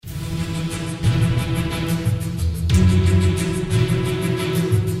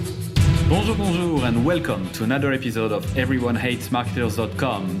Bonjour, and welcome to another episode of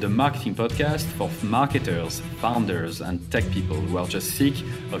EveryoneHatesMarketers.com, the marketing podcast for marketers, founders, and tech people who are just sick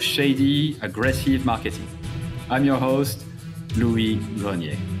of shady, aggressive marketing. I'm your host, Louis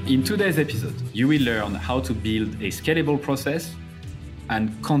Grenier. In today's episode, you will learn how to build a scalable process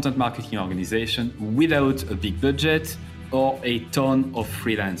and content marketing organization without a big budget or a ton of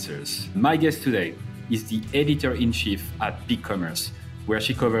freelancers. My guest today is the editor-in-chief at BigCommerce, where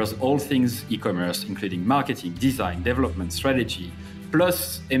she covers all things e-commerce, including marketing, design, development, strategy,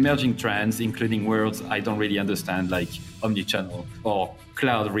 plus emerging trends, including words I don't really understand, like omnichannel or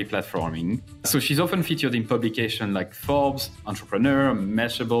cloud replatforming. So she's often featured in publications like Forbes, Entrepreneur,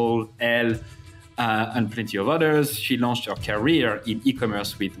 Mashable, Elle, and plenty of others. She launched her career in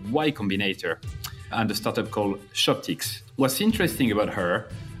e-commerce with Y Combinator and a startup called Shoptix. What's interesting about her,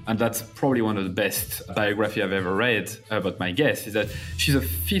 and that's probably one of the best biography I've ever read about my guest, is that she's a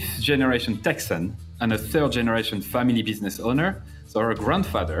fifth generation Texan and a third generation family business owner. So her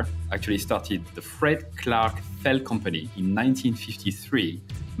grandfather actually started the Fred Clark Fell Company in 1953,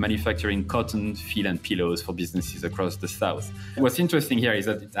 manufacturing cotton, fill, and pillows for businesses across the South. What's interesting here is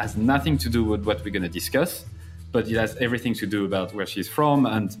that it has nothing to do with what we're going to discuss, but it has everything to do about where she's from,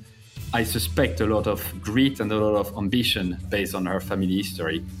 and I suspect a lot of grit and a lot of ambition based on her family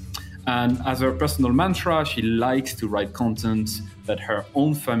history. And as her personal mantra, she likes to write content that her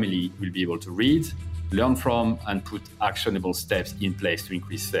own family will be able to read, learn from, and put actionable steps in place to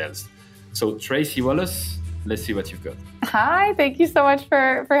increase sales. So Tracy Wallace, let's see what you've got. Hi, thank you so much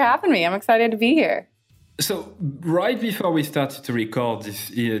for having me. I'm excited to be here. So right before we started to record this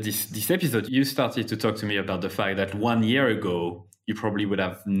episode, you started to talk to me about the fact that 1 year ago, you probably would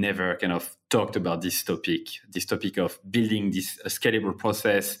have never kind of talked about this topic of building this scalable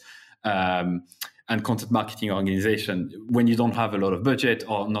process and content marketing organization when you don't have a lot of budget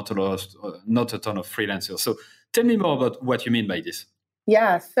or not a ton of freelancers. So tell me more about what you mean by this.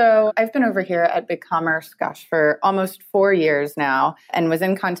 Yeah, so I've been over here at BigCommerce, for almost 4 years now, and was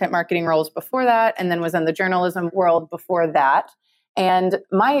in content marketing roles before that, and then was in the journalism world before that. And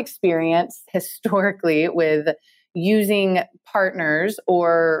my experience historically with using partners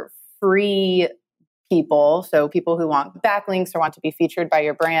or free people, so people who want backlinks or want to be featured by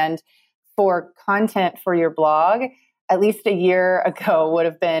your brand for content for your blog, at least a year ago would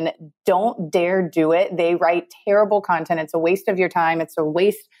have been, don't dare do it. They write terrible content. It's a waste of your time. It's a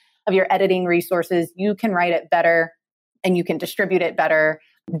waste of your editing resources. You can write it better and you can distribute it better.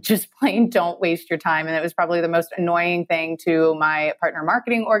 Just plain don't waste your time. And it was probably the most annoying thing to my partner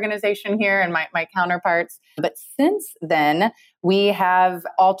marketing organization here and my counterparts. But since then, we have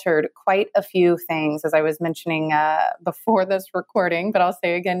altered quite a few things, as I was mentioning before this recording, but I'll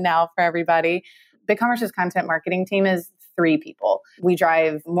say again now for everybody. BigCommerce's content marketing team is 3 people. We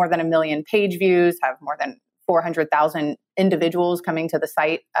drive more than 1 million page views, have more than 400,000 individuals coming to the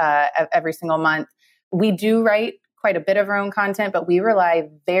site every single month. We do write quite a bit of our own content, but we rely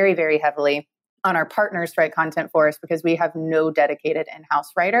very, very heavily on our partners to write content for us because we have no dedicated in-house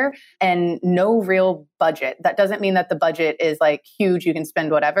writer and no real budget. That doesn't mean that the budget is like huge, you can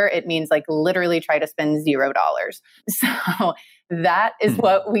spend whatever. It means like literally try to spend $0. So that is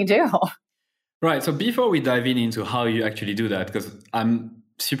what we do. Right. So before we dive into how you actually do that, because I'm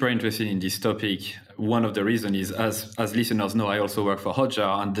super interested in this topic, one of the reasons is, as listeners know, I also work for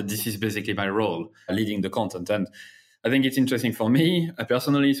Hotjar, and this is basically my role, leading the content. And I think it's interesting for me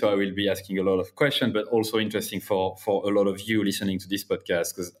personally, so I will be asking a lot of questions, but also interesting for a lot of you listening to this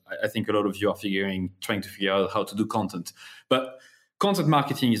podcast, because I think a lot of you are trying to figure out how to do content. But content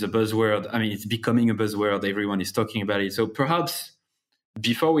marketing is a buzzword. I mean, it's becoming a buzzword. Everyone is talking about it. So perhaps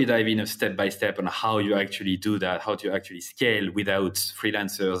before we dive in a step by step on how you actually do that, how to actually scale without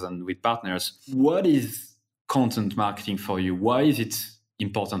freelancers and with partners, what is content marketing for you? Why is it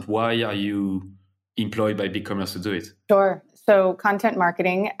important? Why are you employed by BigCommerce to do it? Sure. So content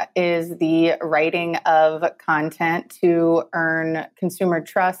marketing is the writing of content to earn consumer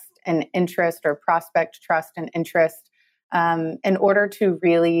trust and interest, or prospect trust and interest, in order to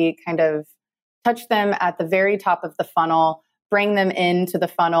really kind of touch them at the very top of the funnel, bring them into the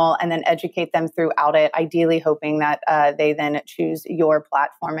funnel, and then educate them throughout it, ideally hoping that they then choose your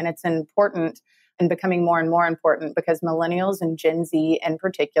platform. And it's important and becoming more and more important because millennials and Gen Z in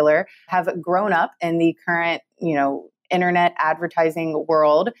particular have grown up in the current, internet advertising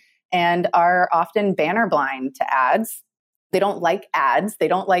world and are often banner blind to ads. They don't like ads. They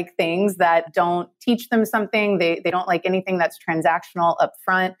don't like things that don't teach them something. They don't like anything that's transactional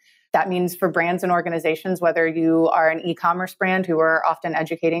upfront. That means for brands and organizations, whether you are an e-commerce brand who are often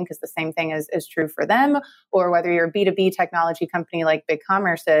educating because the same thing is true for them, or whether you're a B2B technology company like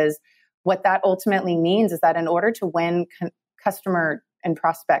BigCommerce is, what that ultimately means is that in order to win customer and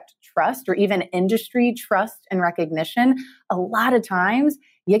prospect trust, or even industry trust and recognition, a lot of times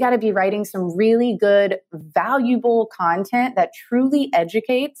you got to be writing some really good, valuable content that truly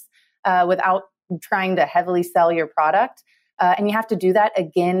educates without trying to heavily sell your product. And you have to do that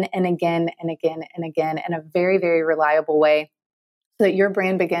again and again and again and again in a very, very reliable way so that your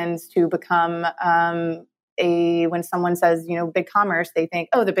brand begins to become when someone says, BigCommerce, they think,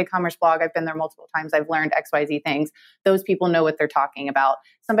 oh, the BigCommerce blog, I've been there multiple times, I've learned XYZ things. Those people know what they're talking about.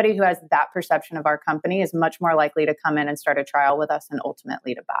 Somebody who has that perception of our company is much more likely to come in and start a trial with us and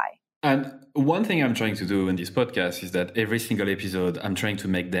ultimately to buy. And one thing I'm trying to do in this podcast is that every single episode, I'm trying to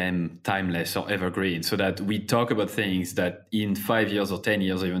make them timeless or evergreen so that we talk about things that in 5 years or 10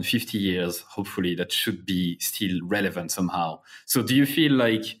 years or even 50 years, hopefully, that should be still relevant somehow. So do you feel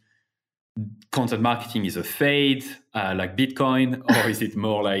like content marketing is a fade, like Bitcoin, or is it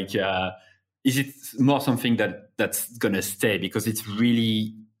more like, is it more something that's going to stay because it's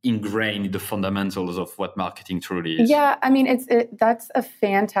really ingrained in the fundamentals of what marketing truly is? Yeah, I mean, that's a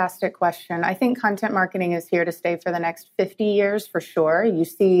fantastic question. I think content marketing is here to stay for the next 50 years for sure. You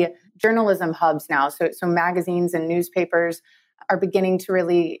see journalism hubs now, so magazines and newspapers are beginning to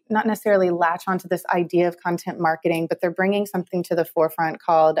really not necessarily latch onto this idea of content marketing, but they're bringing something to the forefront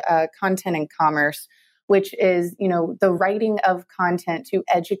called content and commerce, which is, the writing of content to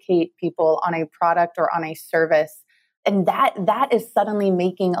educate people on a product or on a service. And that is suddenly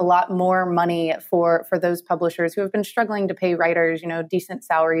making a lot more money for those publishers who have been struggling to pay writers, decent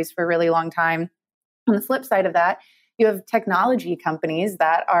salaries for a really long time. On the flip side of that, you have technology companies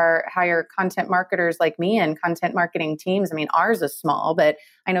that hire content marketers like me and content marketing teams. I mean, ours is small, but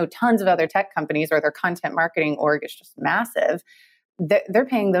I know tons of other tech companies or their content marketing org is just massive. They're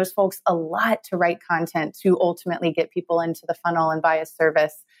paying those folks a lot to write content to ultimately get people into the funnel and buy a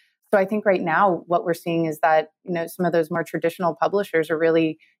service. So I think right now what we're seeing is that, some of those more traditional publishers are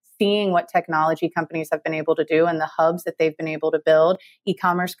really seeing what technology companies have been able to do and the hubs that they've been able to build.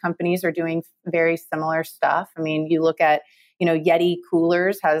 E-commerce companies are doing very similar stuff. I mean, you look at, Yeti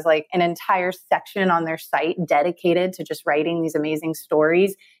Coolers has like an entire section on their site dedicated to just writing these amazing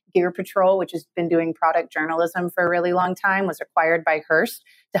stories. Gear Patrol, which has been doing product journalism for a really long time, was acquired by Hearst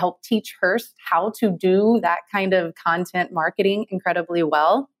to help teach Hearst how to do that kind of content marketing incredibly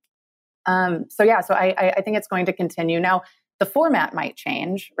well. So I think it's going to continue. Now, the format might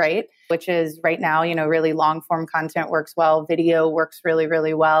change, right? Which is right now, really long form content works well. Video works really,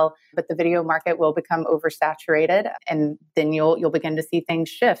 really well, but the video market will become oversaturated, and then you'll begin to see things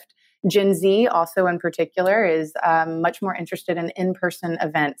shift. Gen Z also in particular is much more interested in in-person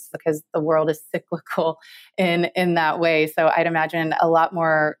events because the world is cyclical in that way. So I'd imagine a lot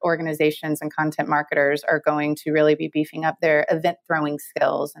more organizations and content marketers are going to really be beefing up their event throwing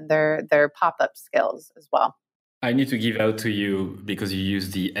skills and their pop-up skills as well. I need to give out to you because you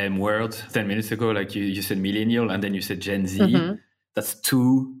used the M word 10 minutes ago, like you said millennial and then you said Gen Z. Mm-hmm. That's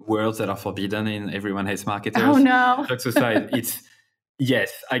two words that are forbidden in Everyone Hates Marketers. Oh no. Jokes aside,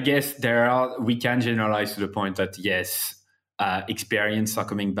 yes, I guess we can generalize to the point that yes, experience are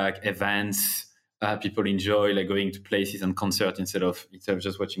coming back, events, people enjoy like going to places and concerts instead of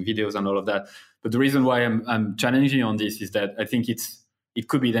just watching videos and all of that. But the reason why I'm challenging you on this is that I think it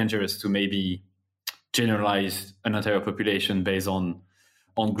could be dangerous to maybe generalize an entire population based on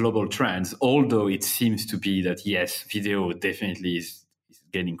global trends, although it seems to be that yes, video definitely is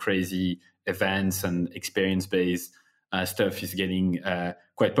getting crazy, events and experience-based stuff is getting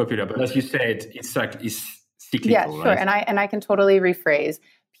quite popular. But as you said, it's cyclical. Yeah, sure. Right? And I can totally rephrase.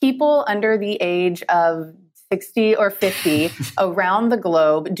 People under the age of 60 or 50 around the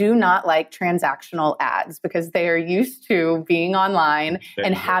globe do not like transactional ads because they are used to being online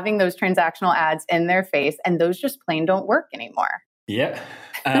and having those transactional ads in their face, and those just plain don't work anymore. Yeah.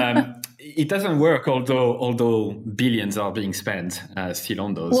 It doesn't work, although billions are being spent still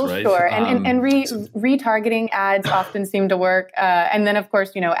on those, right? Sure. And retargeting ads often seem to work. And then, of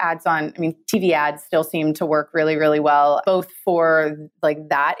course, TV ads still seem to work really, really well, both for like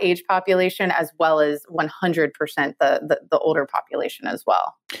that age population as well as 100% the older population as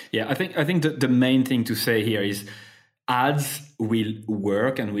well. Yeah, I think the main thing to say here is ads will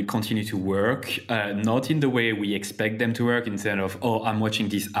work and will continue to work, not in the way we expect them to work, in terms of, oh, I'm watching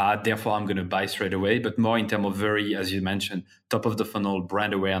this ad, therefore I'm going to buy straight away, but more in terms of very, as you mentioned, top of the funnel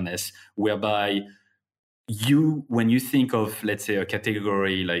brand awareness, whereby when you think of, let's say, a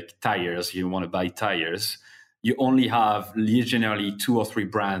category like tires, you want to buy tires, you only have generally 2 or 3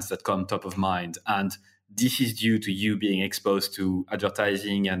 brands that come top of mind. And this is due to you being exposed to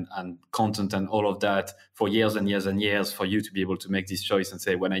advertising and content and all of that for years and years and years for you to be able to make this choice and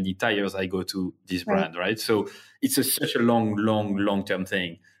say, when I need tires, I go to this brand, right? So it's such a long-term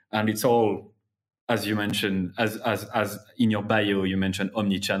thing. And it's all, as you mentioned, as in your bio, you mentioned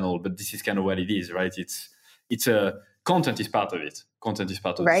omni-channel, but this is kind of what it is, right? It's a content is part of it. Content is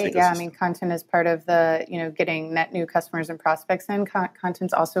part of right. This ecosystem. Yeah. I mean, content is part of the, getting net new customers and prospects in.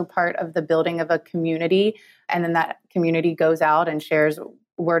 Content's also part of the building of a community. And then that community goes out and shares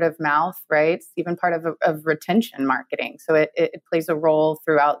word of mouth, right? It's even part of retention marketing. So it plays a role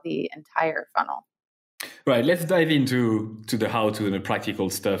throughout the entire funnel. Right. Let's dive into the how-to and the practical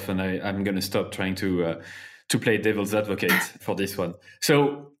stuff. And I'm going to stop trying to play devil's advocate for this one.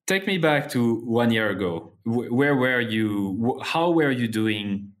 So take me back to 1 year ago. Where were you? How were you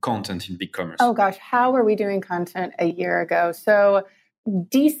doing content in BigCommerce? Oh gosh, how were we doing content a year ago? So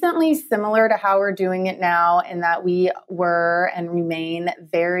decently similar to how we're doing it now, in that we were and remain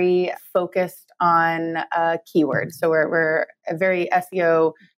very focused on keywords. So we're a very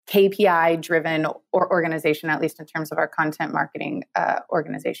SEO KPI driven organization, at least in terms of our content marketing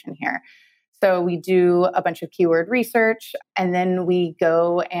organization here. So we do a bunch of keyword research, and then we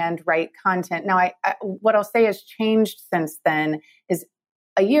go and write content. Now, what I'll say has changed since then is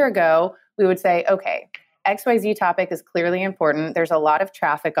a year ago, we would say, okay, XYZ topic is clearly important. There's a lot of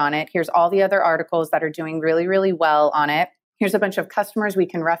traffic on it. Here's all the other articles that are doing really, really well on it. Here's a bunch of customers we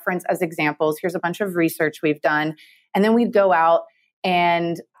can reference as examples. Here's a bunch of research we've done. And then we'd go out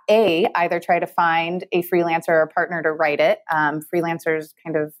and either try to find a freelancer or a partner to write it. Freelancers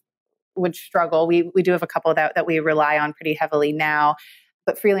kind of would struggle. We do have a couple that we rely on pretty heavily now,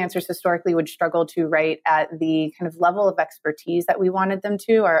 but freelancers historically would struggle to write at the kind of level of expertise that we wanted them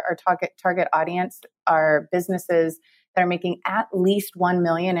to. Our target audience are businesses that are making at least 1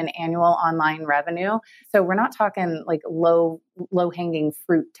 million in annual online revenue. So we're not talking like low hanging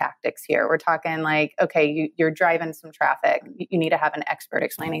fruit tactics here. We're talking like, okay, you're driving some traffic. You need to have an expert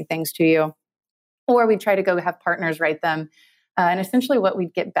explaining things to you. Or we try to go have partners write them. And essentially what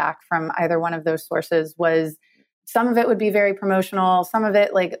we'd get back from either one of those sources was, some of it would be very promotional. Some of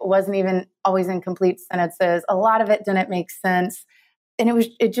it wasn't even always in complete sentences. A lot of it didn't make sense. And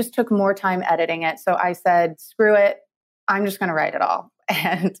it just took more time editing it. So I said, screw it. I'm just going to write it all.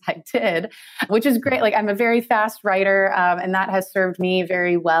 And I did, which is great. I'm a very fast writer, and that has served me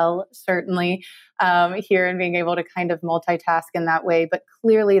very well, certainly, here, and being able to kind of multitask in that way. But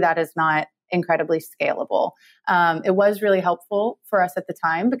clearly that is not incredibly scalable. It was really helpful for us at the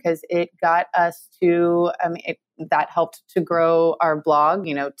time because it got us to, that helped to grow our blog,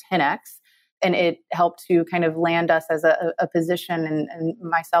 10x. And it helped to kind of land us as a position, and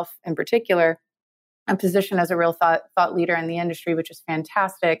myself in particular, a position as a real thought leader in the industry, which is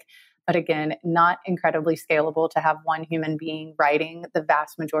fantastic. But again, not incredibly scalable to have one human being writing the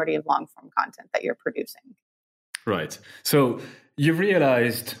vast majority of long form content that you're producing. Right. So you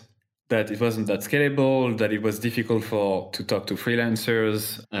realized that it wasn't that scalable, that it was difficult to talk to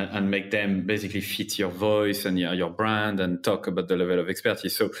freelancers and make them basically fit your voice and your brand and talk about the level of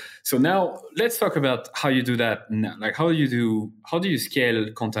expertise. So now let's talk about how you do that. Like how do you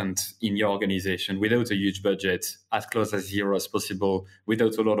scale content in your organization without a huge budget, as close as zero as possible,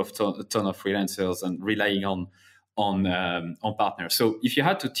 without a lot of ton of freelancers, and relying on partners. So if you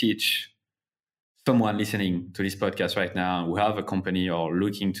had to teach someone listening to this podcast right now who have a company or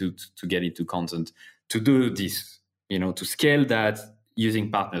looking to get into content, to do this, to scale that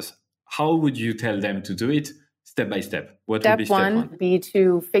using partners, how would you tell them to do it step by step? What would be step one? Would be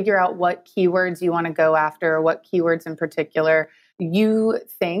to figure out what keywords you want to go after, or what keywords in particular you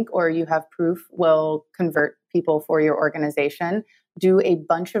think or you have proof will convert people for your organization. Do a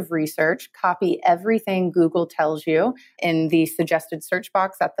bunch of research, copy everything Google tells you in the suggested search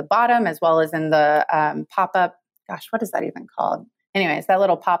box at the bottom, as well as in the pop-up. Gosh, what is that even called? Anyways, that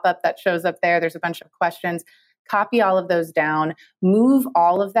little pop-up that shows up there, there's a bunch of questions. Copy all of those down, move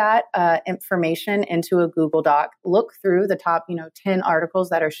all of that information into a Google Doc, look through the top 10 articles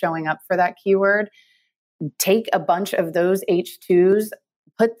that are showing up for that keyword, take a bunch of those H2s,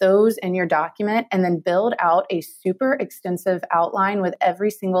 put those in your document, and then build out a super extensive outline with every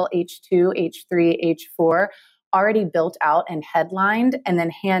single H2, H3, H4 already built out and headlined, and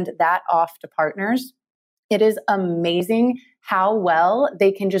then hand that off to partners. It is amazing how well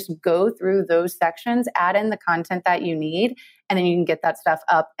they can just go through those sections, add in the content that you need, and then you can get that stuff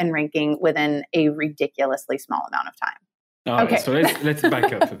up and ranking within a ridiculously small amount of time. All right, so let's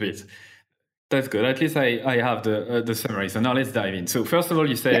back up a bit. That's good. At least I have the summary. So now let's dive in. So first of all,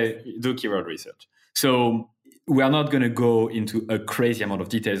 you say do keyword research. So we are not going to go into a crazy amount of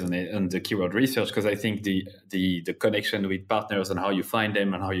details on the keyword research, because I think the connection with partners and how you find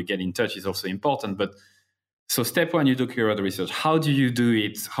them and how you get in touch is also important. But so step one, you do keyword research. How do you do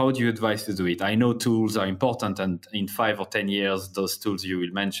it? How do you advise to do it? I know tools are important, and in 5 or 10 years, those tools you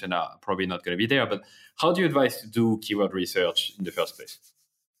will mention are probably not going to be there. But how do you advise to do keyword research in the first place?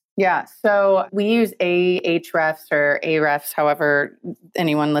 Yeah, so we use Ahrefs or Ahrefs, however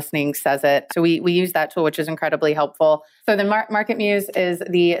anyone listening says it. So we use that tool, which is incredibly helpful. So the MarketMuse is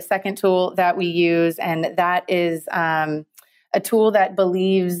the second tool that we use, and that is a tool that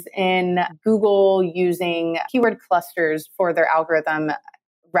believes in Google using keyword clusters for their algorithm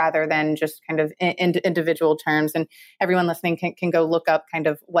rather than just kind of individual terms. And everyone listening can go look up kind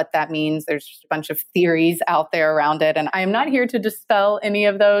of what that means. There's just a bunch of theories out there around it. And I am not here to dispel any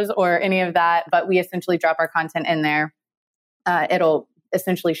of those or any of that, but we essentially drop our content in there. It'll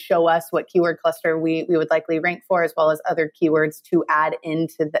essentially show us what keyword cluster we would likely rank for, as well as other keywords to add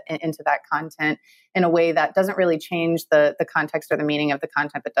into that content in a way that doesn't really change the context or the meaning of the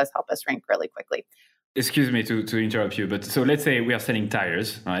content, but does help us rank really quickly. Excuse me to interrupt you, but so let's say we are selling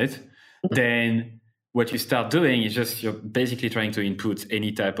tires, right? Mm-hmm. Then what you start doing is just you're basically trying to input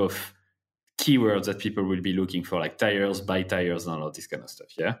any type of keywords that people will be looking for, like tires, buy tires, and all this kind of stuff,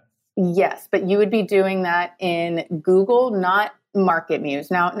 yeah? Yes, but you would be doing that in Google, not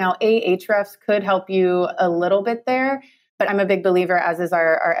MarketMuse. Now Ahrefs could help you a little bit there, but I'm a big believer, as is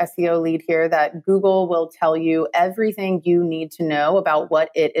our SEO lead here, that Google will tell you everything you need to know about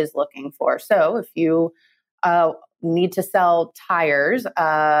what it is looking for. So if you need to sell tires,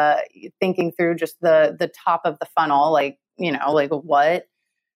 thinking through just the top of the funnel, like what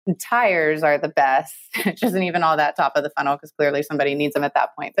tires are the best, which isn't even all that top of the funnel because clearly somebody needs them at that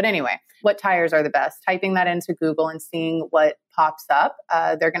point. But anyway, what tires are the best? Typing that into Google and seeing what pops up.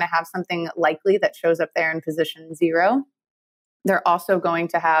 They're going to have something likely that shows up there in position 0. They're also going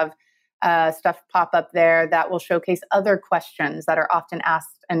to have stuff pop up there that will showcase other questions that are often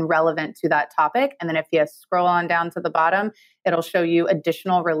asked and relevant to that topic. And then if you scroll on down to the bottom, it'll show you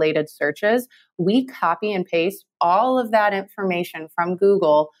additional related searches. We copy and paste all of that information from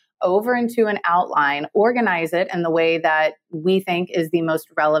Google over into an outline, organize it in the way that we think is the most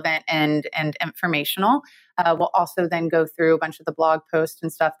relevant and informational. We'll also then go through a bunch of the blog posts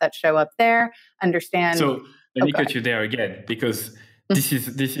and stuff that show up there, understand. So let me cut you there again, because this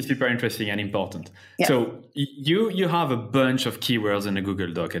is super interesting and important. Yeah. So you have a bunch of keywords in a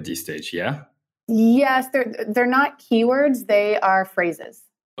Google Doc at this stage, yeah? Yes, they're not keywords, they are phrases.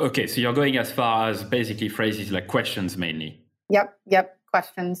 Okay, so you're going as far as basically phrases like questions mainly. Yep,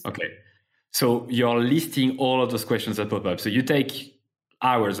 questions. Okay, so you're listing all of those questions that pop up. So you take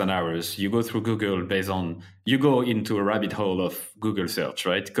hours and hours, you go through Google you go into a rabbit hole of Google search,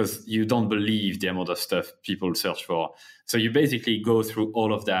 right? Because you don't believe the amount of stuff people search for. So you basically go through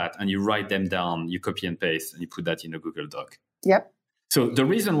all of that and you write them down, you copy and paste, and you put that in a Google Doc. Yep. So the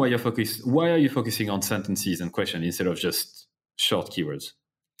reason why are you focusing on sentences and questions instead of just short keywords?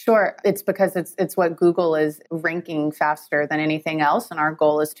 Sure. It's because it's what Google is ranking faster than anything else. And our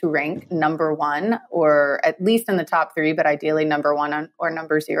goal is to rank number 1, or at least in the top 3, but ideally number 1 or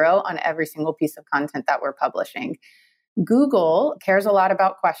number 0 on every single piece of content that we're publishing. Google cares a lot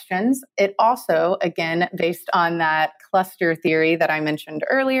about questions. It also, again, based on that cluster theory that I mentioned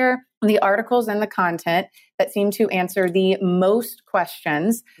earlier, the articles and the content that seem to answer the most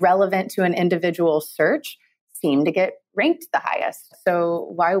questions relevant to an individual search seem to get ranked the highest.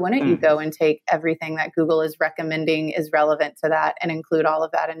 So why wouldn't you go and take everything that Google is recommending is relevant to that and include all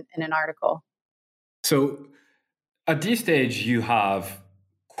of that in an article? So at this stage, you have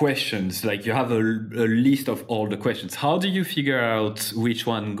questions, like you have a list of all the questions. How do you figure out which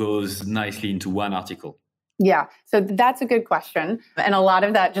one goes nicely into one article? Yeah, so that's a good question. And a lot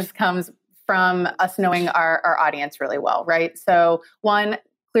of that just comes from us knowing our audience really well, right? So one,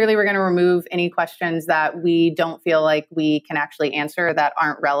 clearly, we're going to remove any questions that we don't feel like we can actually answer that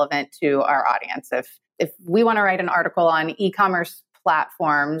aren't relevant to our audience. If we want to write an article on e-commerce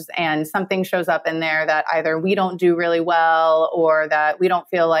platforms and something shows up in there that either we don't do really well or that we don't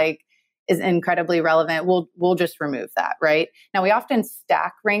feel like is incredibly relevant, we'll just remove that, right? Now, we often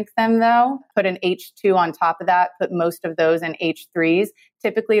stack rank them, though, put an H2 on top of that, put most of those in H3s.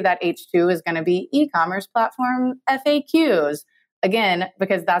 Typically, that H2 is going to be e-commerce platform FAQs. Again,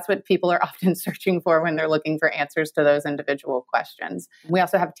 because that's what people are often searching for when they're looking for answers to those individual questions. We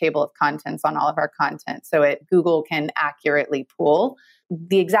also have a table of contents on all of our content, so Google can accurately pull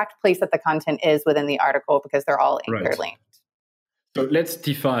the exact place that the content is within the article because they're all anchor linked. So let's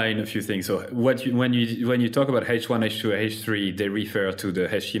define a few things. So when you talk about H1, H2, H3, they refer to the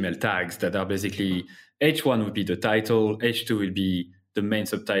HTML tags that are basically H1 would be the title, H2 will be the main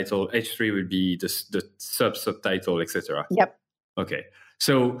subtitle, H3 will be the subtitle, etc. Yep. Okay.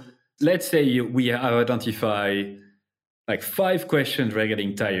 So let's say we have identified like 5 questions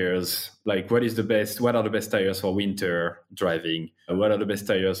regarding tires, like what are the best tires for winter driving? What are the best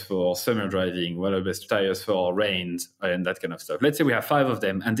tires for summer driving? What are the best tires for rain and that kind of stuff? Let's say we have 5 of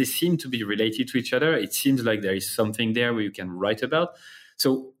them and they seem to be related to each other. It seems like there is something there where you can write about.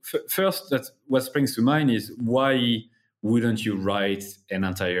 So first, that's what springs to mind is why wouldn't you write an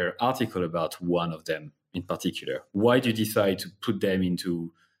entire article about one of them in particular? Why do you decide to put them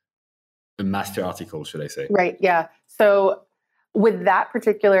into a master article, should I say? Right. Yeah. So with that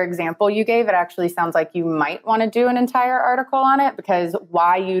particular example you gave, it actually sounds like you might want to do an entire article on it, because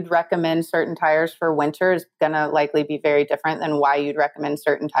why you'd recommend certain tires for winter is going to likely be very different than why you'd recommend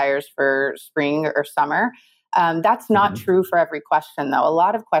certain tires for spring or summer. That's not true for every question, though. A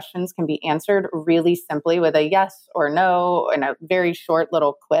lot of questions can be answered really simply with a yes or no and a very short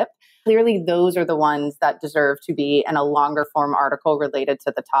little quip. Clearly, those are the ones that deserve to be in a longer form article related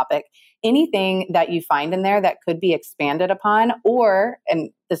to the topic. Anything that you find in there that could be expanded upon, or, and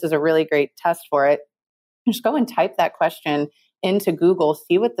this is a really great test for it, just go and type that question into Google,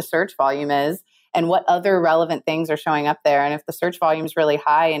 see what the search volume is and what other relevant things are showing up there. And if the search volume is really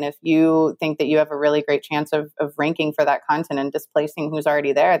high, and if you think that you have a really great chance of ranking for that content and displacing who's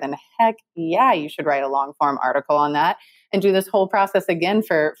already there, then heck yeah, you should write a long form article on that and do this whole process again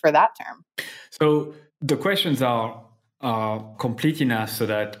for that term. So the questions are complete enough so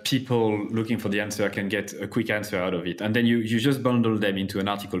that people looking for the answer can get a quick answer out of it. And then you just bundle them into an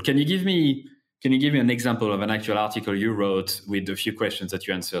article. Can you give me an example of an actual article you wrote with a few questions that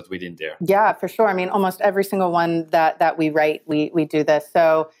you answered within there? Yeah, for sure. I mean, almost every single one that we write, we do this.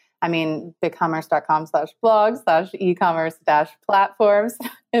 So, I mean, bigcommerce.com/blog/ecommerce-platforms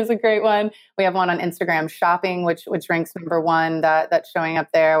is a great one. We have one on Instagram shopping, which ranks number 1 that's showing up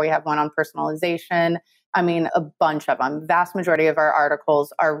there. We have one on personalization. I mean, a bunch of them. Vast majority of our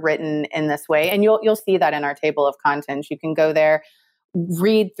articles are written in this way. And you'll see that in our table of contents. You can go there,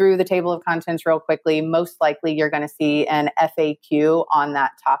 read through the table of contents real quickly. Most likely you're going to see an FAQ on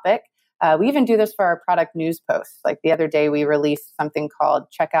that topic. We even do this for our product news posts. Like the other day, we released something called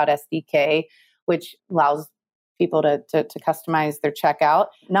Checkout SDK, which allows people to customize their checkout.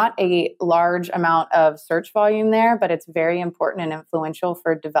 Not a large amount of search volume there, but it's very important and influential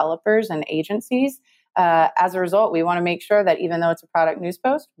for developers and agencies. As a result, we want to make sure that even though it's a product news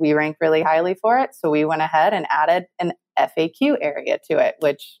post, we rank really highly for it. So we went ahead and added an FAQ area to it,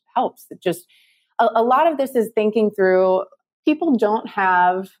 which helps. It just a lot of this is thinking through. People don't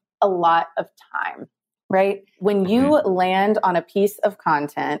have a lot of time, right? When you land on a piece of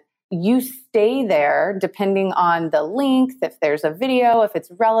content, you stay there depending on the length, if there's a video, if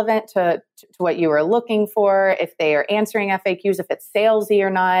it's relevant to what you were looking for, if they are answering FAQs, if it's salesy or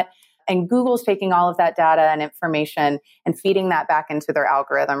not. And Google's taking all of that data and information and feeding that back into their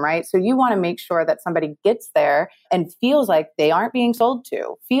algorithm, right? So you want to make sure that somebody gets there and feels like they aren't being sold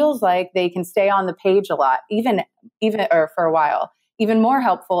to, feels like they can stay on the page a lot, even or for a while. Even more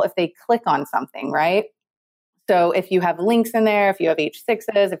helpful if they click on something, right? So if you have links in there, if you have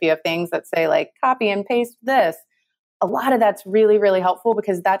H6s, if you have things that say like copy and paste this, a lot of that's really, really helpful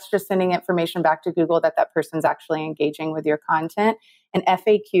because that's just sending information back to Google that person's actually engaging with your content. And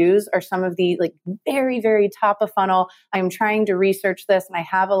FAQs are some of the like very, very top of funnel. I'm trying to research this and I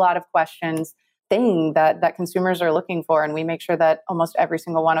have a lot of questions thing that consumers are looking for. And we make sure that almost every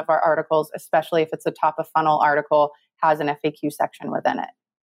single one of our articles, especially if it's a top of funnel article, has an FAQ section within it.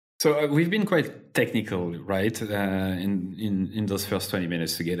 So we've been quite technical, right, in those first 20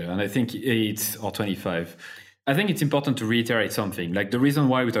 minutes together. And I think or 25. I think it's important to reiterate something. Like the reason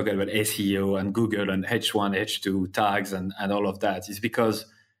why we talk about SEO and Google and H1, H2 tags and all of that is because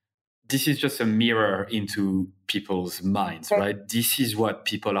this is just a mirror into people's minds, right? This is what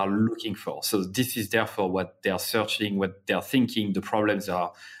people are looking for. So this is therefore what they are searching, what they are thinking, the problems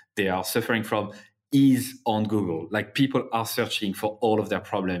they are suffering from is on Google. Like people are searching for all of their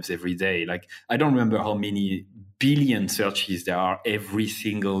problems every day. Like I don't remember how many billion searches there are every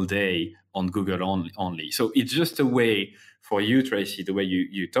single day on Google only. So it's just a way for you, Tracy, the way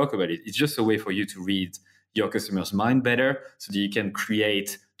you talk about it, it's just a way for you to read your customer's mind better so that you can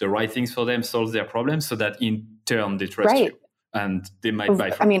create the right things for them, solve their problems so that in turn they trust you and they might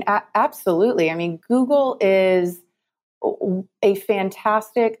buy from you. Absolutely. I mean, Google is a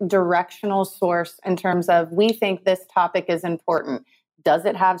fantastic directional source in terms of we think this topic is important. Does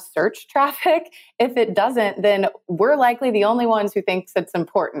it have search traffic? If it doesn't, then we're likely the only ones who thinks it's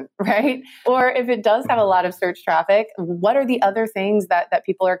important, right? Or if it does have a lot of search traffic, what are the other things that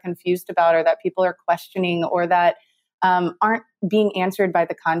people are confused about or that people are questioning or that aren't being answered by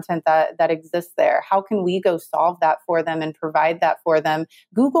the content that exists there? How can we go solve that for them and provide that for them?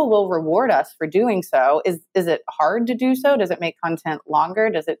 Google will reward us for doing so. Is it hard to do so? Does it make content longer?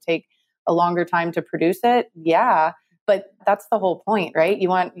 Does it take a longer time to produce it? Yeah, but that's the whole point, right? You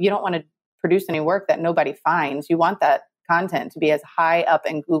don't want to produce any work that nobody finds. You want that content to be as high up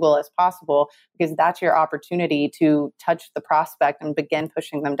in Google as possible because that's your opportunity to touch the prospect and begin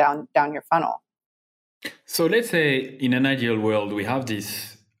pushing them down your funnel. So let's say in an ideal world, we have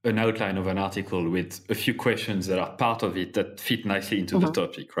an outline of an article with a few questions that are part of it that fit nicely into the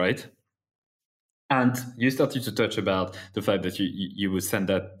topic, right? And you started to touch about the fact that you would send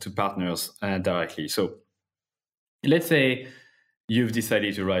that to partners directly. So let's say you've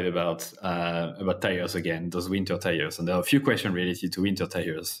decided to write about tires again, those winter tires, and there are a few questions related to winter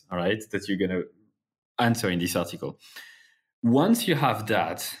tires, all right, that you're going to answer in this article. Once you have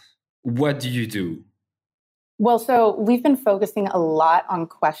that, what do you do? Well, so we've been focusing a lot on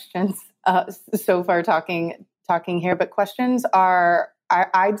questions so far talking here, but questions are,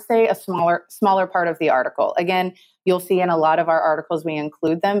 I'd say, a smaller part of the article. Again, you'll see in a lot of our articles we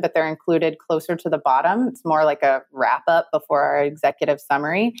include them, but they're included closer to the bottom. It's more like a wrap up before our executive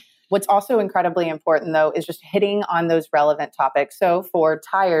summary. What's also incredibly important, though, is just hitting on those relevant topics. So for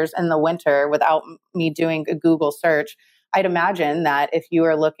tires in the winter, without me doing a Google search, I'd imagine that if you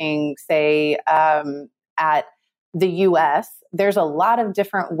are looking, say, at the US, there's a lot of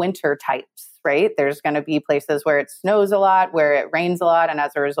different winter types, right? There's going to be places where it snows a lot, where it rains a lot, and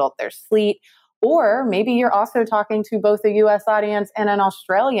as a result, there's sleet. Or maybe you're also talking to both a US audience and an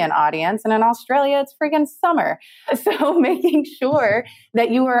Australian audience, and in Australia, it's friggin' summer. So making sure that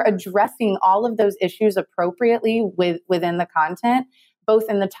you are addressing all of those issues appropriately within the content, both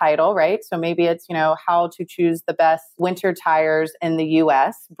in the title, right? So maybe it's, how to choose the best winter tires in the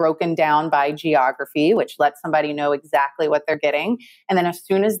US, broken down by geography, which lets somebody know exactly what they're getting. And then as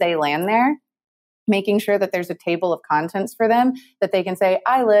soon as they land there, making sure that there's a table of contents for them that they can say,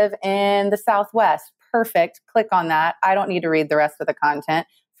 I live in the Southwest. Perfect. Click on that. I don't need to read the rest of the content.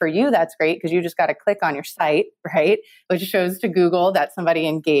 For you, that's great because you just got to click on your site, right? Which shows to Google that somebody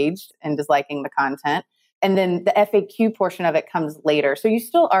engaged and is liking the content. And then the FAQ portion of it comes later. So you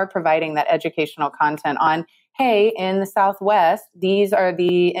still are providing that educational content on, hey, in the Southwest, these are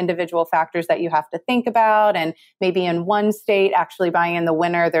the individual factors that you have to think about. And maybe in one state, actually buying in the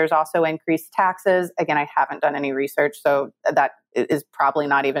winter, there's also increased taxes. Again, I haven't done any research, so that is probably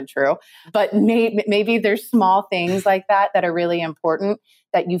not even true. But maybe there's small things like that are really important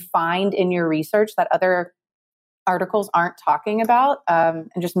that you find in your research that other articles aren't talking about, and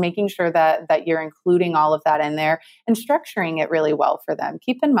just making sure that you're including all of that in there and structuring it really well for them.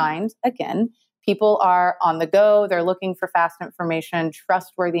 Keep in mind, again, people are on the go. They're looking for fast information,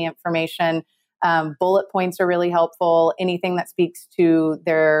 trustworthy information. Bullet points are really helpful. Anything that speaks to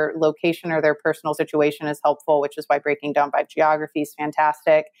their location or their personal situation is helpful, which is why breaking down by geography is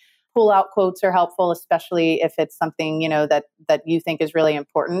fantastic. Pull-out quotes are helpful, especially if it's something, that you think is really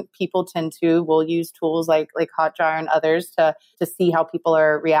important. People will use tools like Hotjar and others to see how people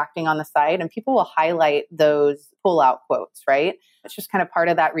are reacting on the site, and people will highlight those pull-out quotes, right? It's just kind of part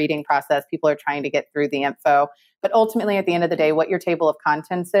of that reading process. People are trying to get through the info. But ultimately, at the end of the day, what your table of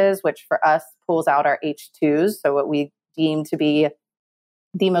contents is, which for us pulls out our H2s, so what we deem to be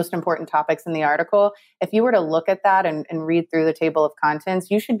the most important topics in the article. If you were to look at that and read through the table of contents,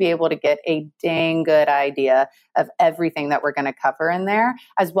 you should be able to get a dang good idea of everything that we're going to cover in there,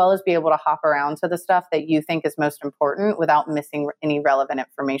 as well as be able to hop around to the stuff that you think is most important without missing any relevant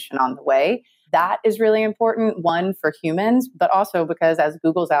information on the way. That is really important, one, for humans, but also because as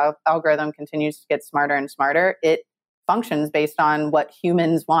Google's algorithm continues to get smarter and smarter, it functions based on what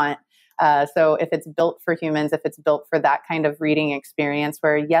humans want. So if it's built for humans, if it's built for that kind of reading experience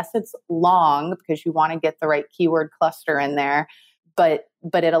where, yes, it's long because you want to get the right keyword cluster in there, but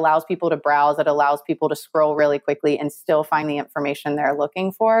it allows people to browse, it allows people to scroll really quickly and still find the information they're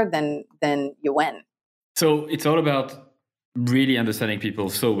looking for, then you win. So it's all about really understanding people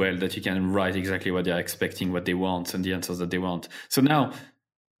so well that you can write exactly what they're expecting, what they want, and the answers that they want. So now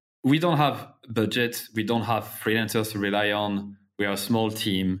we don't have budget, we don't have freelancers to rely on, we are a small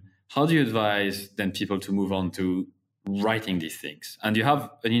team. How do you advise then people to move on to writing these things? And you have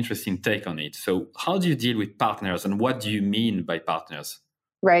an interesting take on it. So how do you deal with partners and what do you mean by partners?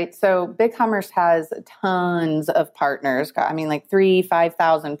 Right. So BigCommerce has tons of partners. I mean, like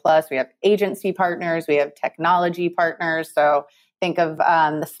 5,000 plus. We have agency partners. We have technology partners. So Think of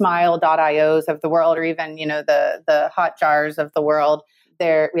the Smile.ios of the world, or even, the Hotjars of the world.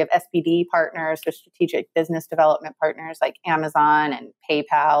 We have SPD partners, so strategic business development partners like Amazon and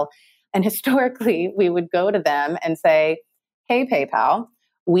PayPal. And historically, we would go to them and say, hey, PayPal,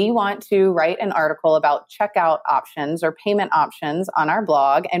 we want to write an article about checkout options or payment options on our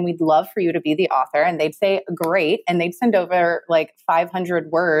blog, and we'd love for you to be the author. And they'd say, great. And they'd send over like 500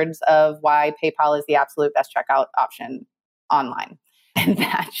 words of why PayPal is the absolute best checkout option online. And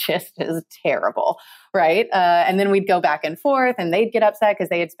that just is terrible, right? And then we'd go back and forth, and they'd get upset because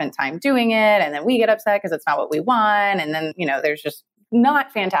they had spent time doing it. And then we get upset because it's not what we want. And then, there's just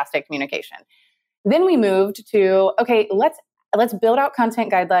not fantastic communication. Then we moved to, okay, let's build out content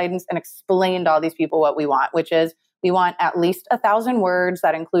guidelines and explain to all these people what we want, which is we want at least 1,000 words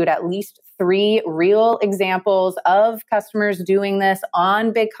that include at least 3 real examples of customers doing this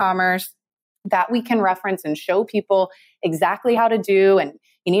on BigCommerce that we can reference and show people exactly how to do. And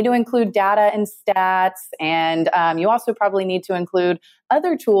you need to include data and stats. And you also probably need to include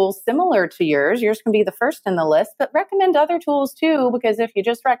other tools similar to yours. Yours can be the first in the list, but recommend other tools too, because if you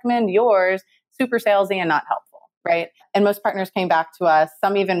just recommend yours, super salesy and not helpful, right? And most partners came back to us.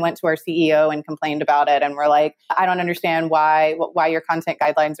 Some even went to our CEO and complained about it and were like, I don't understand why your content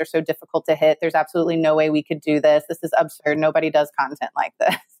guidelines are so difficult to hit. There's absolutely no way we could do this. This is absurd. Nobody does content like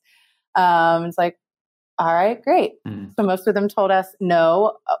this. It's like, all right, great. So most of them told us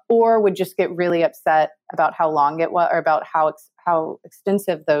no, or would just get really upset about how long it was, or about how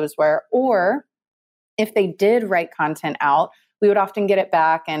extensive those were. Or if they did write content out, we would often get it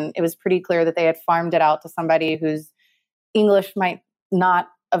back, and it was pretty clear that they had farmed it out to somebody whose English might not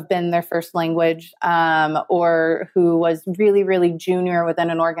have been their first language, or who was really, really junior within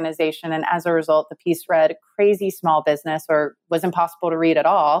an organization. And as a result, the piece read crazy small business or was impossible to read at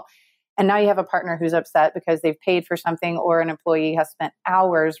all. And now you have a partner who's upset because they've paid for something, or an employee has spent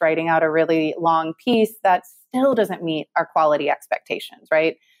hours writing out a really long piece that still doesn't meet our quality expectations,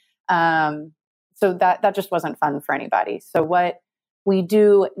 right? So that just wasn't fun for anybody. So what we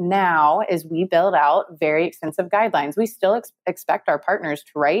do now is we build out very extensive guidelines. We still expect our partners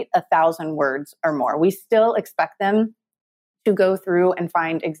to write 1,000 words or more. We still expect them to go through and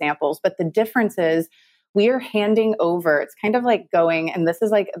find examples. But the difference is we are handing over, it's kind of like going, and this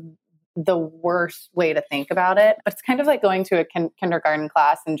is like the worst way to think about it, but it's kind of like going to a kindergarten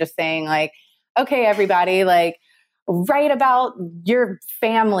class and just saying like, okay, everybody, like write about your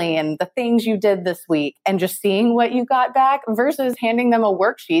family and the things you did this week, and just seeing what you got back versus handing them a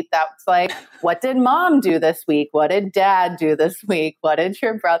worksheet that's like, what did mom do this week? What did dad do this week? What did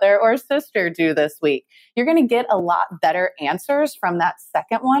your brother or sister do this week? You're going to get a lot better answers from that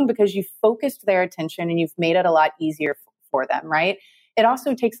second one because you focused their attention and you've made it a lot easier for them, right? It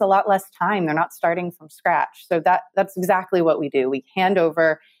also takes a lot less time. They're not starting from scratch. So that's exactly what we do. We hand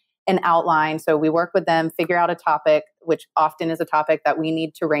over an outline. So we work with them, figure out a topic, which often is a topic that we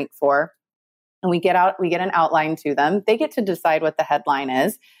need to rank for. And we get an outline to them. They get to decide what the headline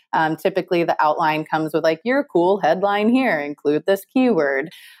is. Typically the outline comes with like, your cool headline here, include this keyword.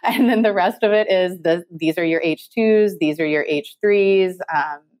 And then the rest of it is these are your H2s, these are your H3s.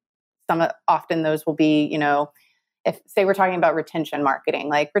 Often those will be, if say we're talking about retention marketing,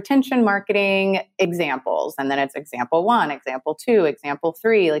 like retention marketing examples, and then it's example 1, example 2, example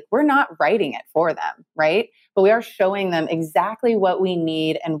 3, like we're not writing it for them, right? But we are showing them exactly what we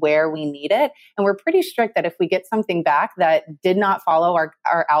need and where we need it. And we're pretty strict that if we get something back that did not follow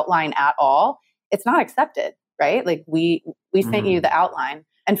our outline at all, it's not accepted, right? Like we sent you the outline.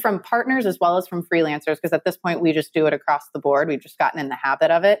 And from partners as well as from freelancers, because at this point we just do it across the board. We've just gotten in the habit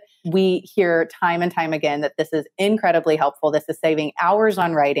of it. We hear time and time again that this is incredibly helpful. This is saving hours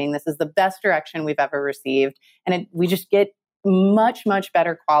on writing. This is the best direction we've ever received. And we just get much, much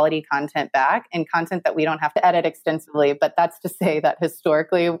better quality content back, and content that we don't have to edit extensively. But that's to say that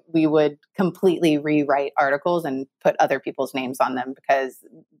historically we would completely rewrite articles and put other people's names on them because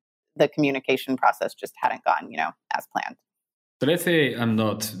the communication process just hadn't gone, as planned. So let's say I'm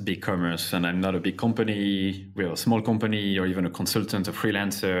not BigCommerce and I'm not a big company, we're a small company, or even a consultant, a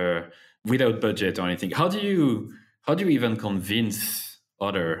freelancer without budget or anything. How do you even convince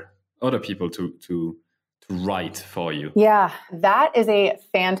other people to write for you? Yeah, that is a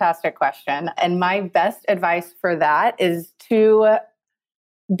fantastic question. And my best advice for that is to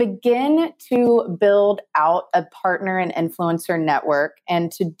begin to build out a partner and influencer network.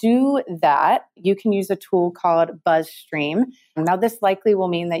 And to do that, you can use a tool called BuzzStream. Now, this likely will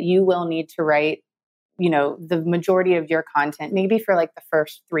mean that you will need to write, the majority of your content, maybe for like the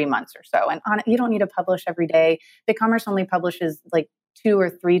first 3 months or so. And you don't need to publish every day. BigCommerce only publishes like 2 or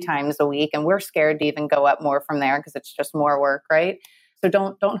 3 times a week, and we're scared to even go up more from there because it's just more work, right? So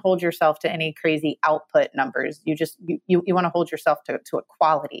don't hold yourself to any crazy output numbers. You want to hold yourself to a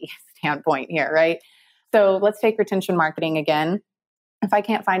quality standpoint here, right? So let's take retention marketing again. If I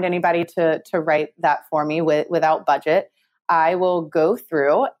can't find anybody to write that for me without budget, I will go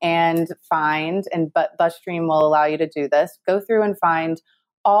through and find, and BuzzStream will allow you to do this, go through and find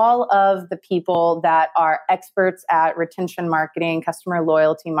all of the people that are experts at retention marketing, customer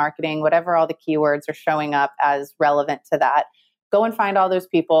loyalty marketing, whatever all the keywords are showing up as relevant to that. Go and find all those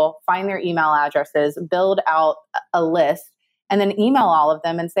people, find their email addresses, build out a list, and then email all of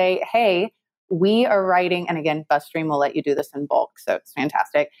them and say, hey, we are writing, and again, BuzzStream will let you do this in bulk, so it's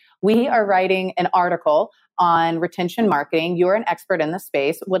fantastic. We are writing an article on retention marketing. You're an expert in the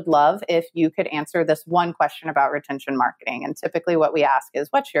space. Would love if you could answer this one question about retention marketing. And typically what we ask is,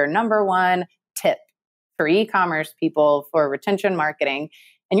 what's your number one tip for e-commerce people for retention marketing?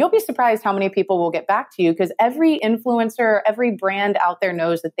 And you'll be surprised how many people will get back to you, because every influencer, every brand out there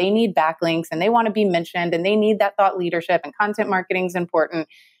knows that they need backlinks and they want to be mentioned and they need that thought leadership, and content marketing is important.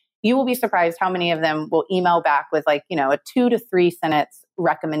 You will be surprised how many of them will email back with a 2 to 3 sentence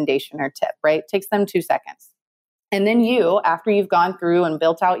recommendation or tip, right? It takes them 2 seconds. And then you, after you've gone through and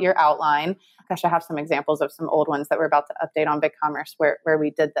built out your outline, gosh, I have some examples of some old ones that we're about to update on BigCommerce where we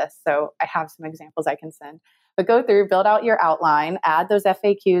did this. So I have some examples I can send. But go through, build out your outline, add those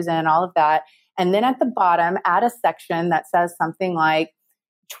FAQs in, all of that. And then at the bottom, add a section that says something like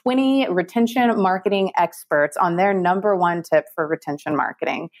 20 retention marketing experts on their number one tip for retention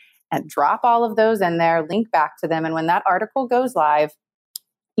marketing. And drop all of those in there, link back to them. And when that article goes live,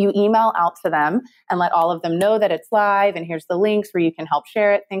 you email out to them and let all of them know that it's live. And here's the links where you can help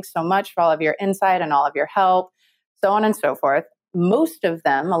share it. Thanks so much for all of your insight and all of your help, so on and so forth. Most of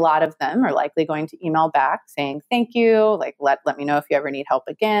them, a lot of them, are likely going to email back saying, thank you, like let me know if you ever need help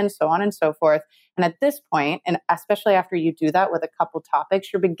again, so on and so forth. And at this point, and especially after you do that with a couple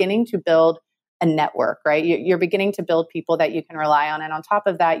topics, you're beginning to build a network, right? You're beginning to build people that you can rely on. And on top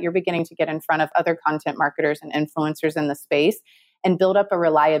of that, you're beginning to get in front of other content marketers and influencers in the space and build up a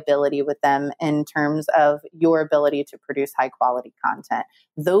reliability with them in terms of your ability to produce high quality content.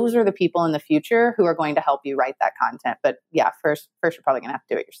 Those are the people in the future who are going to help you write that content. But yeah, first you're probably gonna have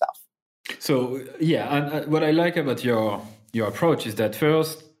to do it yourself. So yeah, and what I like about your approach is that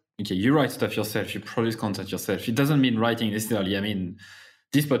first, okay, you write stuff yourself, you produce content yourself. It doesn't mean writing necessarily. I mean,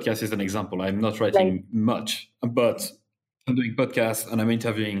 this podcast is an example. I'm not writing much, but I'm doing podcasts and I'm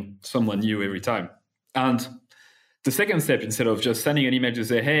interviewing someone new every time. And the second step, instead of just sending an email to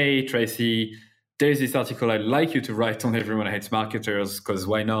say, hey, Tracy, there's this article I'd like you to write on Everyone Hates Marketers, because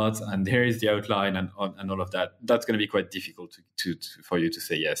why not? And here is the outline and all of that. That's going to be quite difficult for you to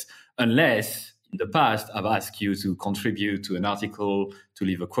say yes. Unless in the past, I've asked you to contribute to an article, to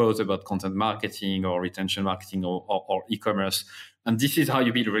leave a quote about content marketing or retention marketing or e-commerce. And this is how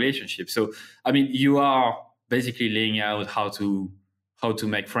you build a relationship. So, I mean, you are basically laying out how to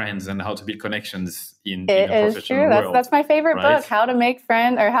make friends and how to build connections in a professional world. That's my favorite book, How to Make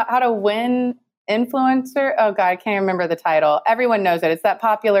Friends, or how to Win Influencer. Oh God, I can't remember the title. Everyone knows it. It's that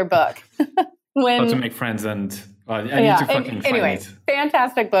popular book. How to Make Friends, and I need to fucking find it.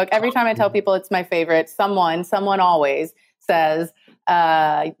 Fantastic book. Every time I tell people it's my favorite, someone always says,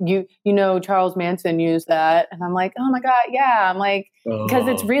 you know, Charles Manson used that. And I'm like, oh my God, yeah. I'm like, because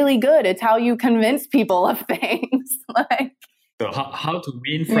it's really good. It's how you convince people of things. So how to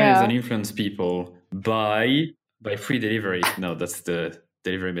win friends and influence people by free delivery. No, that's the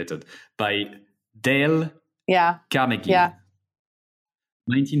delivery method. By Dale Carnegie.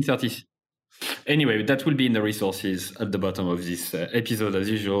 1930s. Anyway, that will be in the resources at the bottom of this episode, as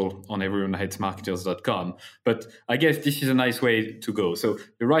usual, on everyonehatesmarketers.com. But I guess this is a nice way to go. So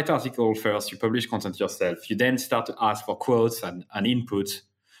you write article first, you publish content yourself, you then start to ask for quotes and input.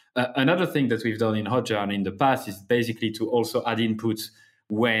 Another thing that we've done in Hotjar in the past is basically to also add input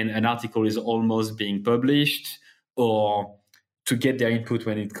when an article is almost being published, or to get their input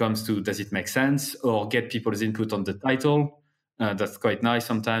when it comes to does it make sense, or get people's input on the title. That's quite nice.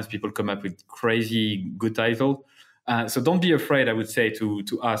 Sometimes people come up with crazy good title. So don't be afraid, I would say, to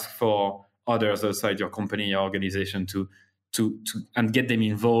ask for others outside your company or organization to and get them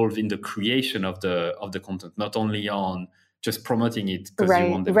involved in the creation of the content, not only on just promoting it because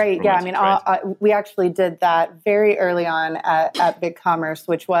you want them to promote yeah. I mean, we actually did that very early on at BigCommerce,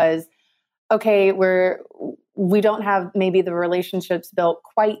 which was, okay, we don't have maybe the relationships built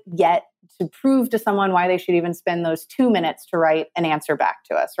quite yet to prove to someone why they should even spend those 2 minutes to write an answer back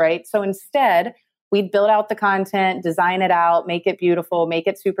to us, right? So instead, we'd build out the content, design it out, make it beautiful, make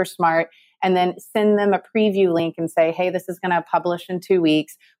it super smart, and then send them a preview link and say, hey, this is going to publish in 2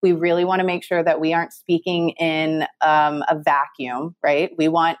 weeks. We really want to make sure that we aren't speaking in a vacuum, right? We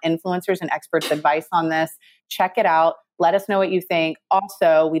want influencers and experts' advice on this. Check it out. Let us know what you think.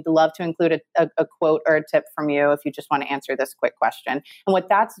 Also, we'd love to include a quote or a tip from you if you just want to answer this quick question. And what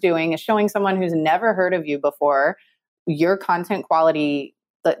that's doing is showing someone who's never heard of you before your content quality,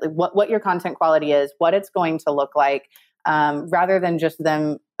 what your content quality is, what it's going to look like, rather than just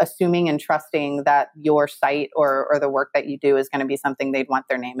them assuming and trusting that your site or the work that you do is going to be something they'd want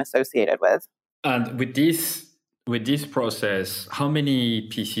their name associated with. And with this process, how many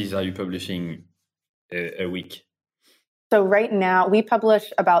pieces are you publishing a week? So right now we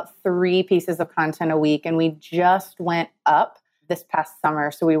publish about 3 pieces of content a week, and we just went up this past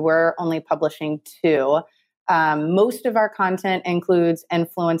summer. So we were only publishing 2. Most of our content includes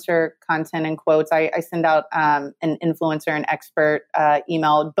influencer content and quotes. I send out an influencer and expert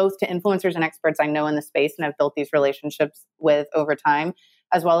email, both to influencers and experts I know in the space and I've built these relationships with over time,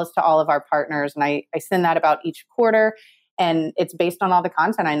 as well as to all of our partners. And I send that about each quarter. And it's based on all the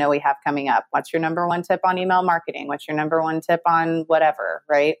content I know we have coming up. What's your number 1 tip on email marketing? What's your number 1 tip on whatever,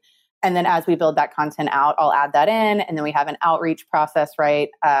 right? And then as we build that content out, I'll add that in. And then we have an outreach process, right?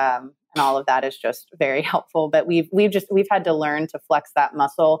 And all of that is just very helpful. But we've had to learn to flex that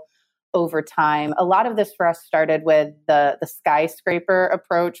muscle over time. A lot of this for us started with the skyscraper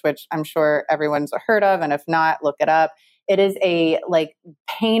approach, which I'm sure everyone's heard of. And if not, look it up. It is a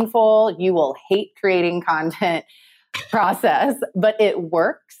painful, you will hate creating content process, but it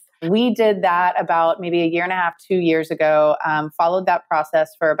works. We did that about maybe 1.5 years, 2 years ago, followed that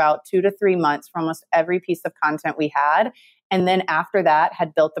process for about 2 to 3 months for almost every piece of content we had. And then after that,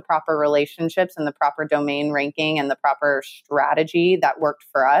 had built the proper relationships and the proper domain ranking and the proper strategy that worked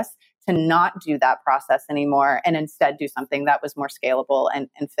for us to not do that process anymore and instead do something that was more scalable and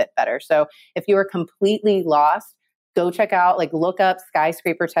fit better. So if you are completely lost, go check out, look up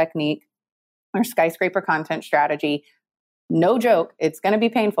skyscraper technique or skyscraper content strategy. No joke, it's going to be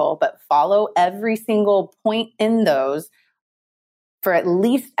painful, but follow every single point in those for at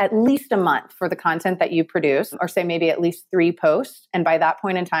least a month for the content that you produce, or say maybe at least 3 posts. And by that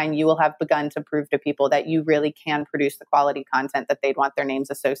point in time, you will have begun to prove to people that you really can produce the quality content that they'd want their names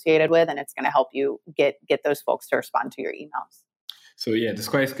associated with. And it's going to help you get those folks to respond to your emails. So yeah,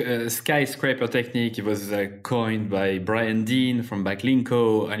 the skyscraper technique, it was coined by Brian Dean from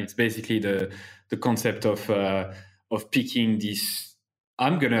Backlinko, and it's basically the concept of picking this.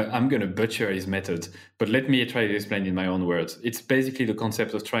 I'm gonna butcher his method, but let me try to explain in my own words. It's basically the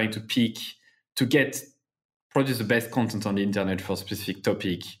concept of trying to produce the best content on the internet for a specific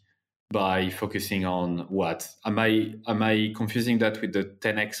topic by focusing on what. Am I confusing that with the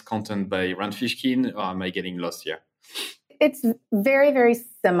 10x content by Rand Fishkin, or am I getting lost here? It's very, very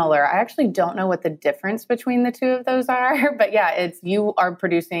similar. I actually don't know what the difference between the 2 of those are, but yeah, it's you are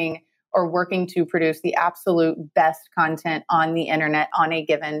producing or working to produce the absolute best content on the internet on a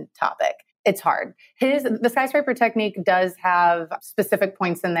given topic. It's hard. The skyscraper technique does have specific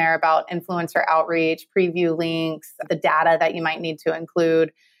points in there about influencer outreach, preview links, the data that you might need to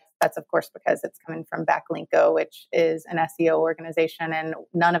include. That's, of course, because it's coming from Backlinko, which is an SEO organization, and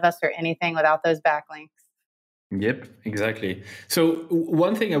none of us are anything without those backlinks. Yep, exactly. So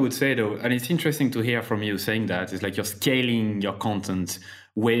one thing I would say though, and it's interesting to hear from you saying that, is you're scaling your content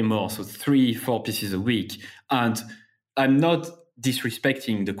way more. So 3-4 pieces a week. And I'm not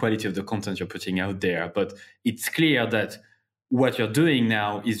disrespecting the quality of the content you're putting out there, but it's clear that what you're doing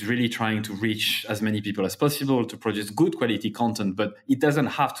now is really trying to reach as many people as possible to produce good quality content, but it doesn't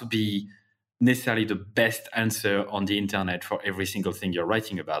have to be necessarily the best answer on the internet for every single thing you're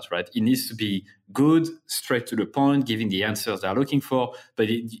writing about, right? It needs to be good, straight to the point, giving the answers they're looking for, but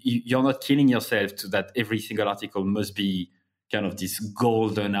you're not killing yourself to that every single article must be kind of this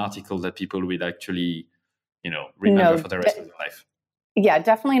golden article that people will actually, remember for the rest of their life. Yeah,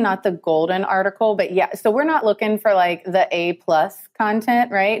 definitely not the golden article, but yeah, so we're not looking for the A+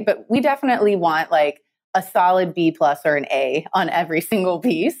 content, right? But we definitely want a solid B+ or an A on every single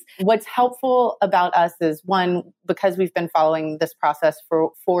piece. What's helpful about us is, one, because we've been following this process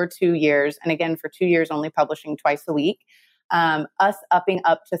for 2 years, and again, for 2 years, only publishing twice a week. Us upping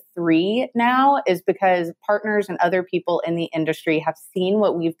up to 3 now is because partners and other people in the industry have seen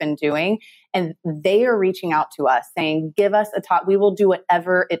what we've been doing, and they are reaching out to us saying, give us a top, we will do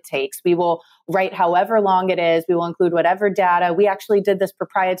whatever it takes. We will write however long it is. We will include whatever data. We actually did this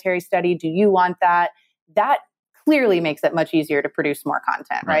proprietary study. Do you want that? That clearly makes it much easier to produce more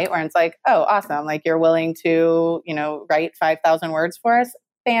content, right? Where it's oh, awesome. You're willing to, write 5,000 words for us.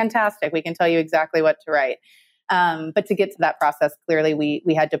 Fantastic. We can tell you exactly what to write. But to get to that process, clearly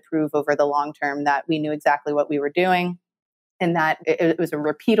we had to prove over the long term that we knew exactly what we were doing and that it was a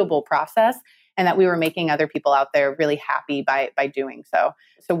repeatable process and that we were making other people out there really happy by doing so.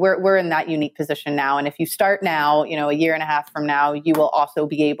 So we're in that unique position now. And if you start now, a year and a half from now, you will also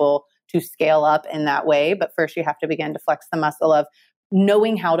be able to scale up in that way. But first you have to begin to flex the muscle of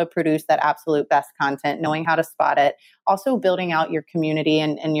knowing how to produce that absolute best content, knowing how to spot it, also building out your community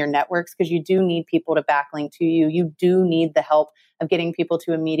and your networks, because you do need people to backlink to you. You do need the help of getting people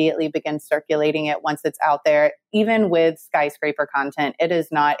to immediately begin circulating it once it's out there. Even with skyscraper content, it is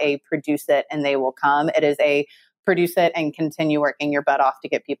not a produce it and they will come. It is a produce it and continue working your butt off to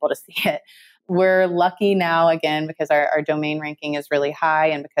get people to see it. We're lucky now, again, because our domain ranking is really high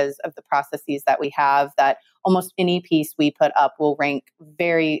and because of the processes that we have, that almost any piece we put up will rank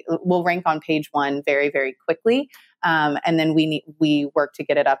on page one very, very quickly. And then we work to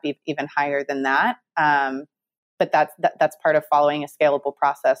get it up even higher than that. But that's part of following a scalable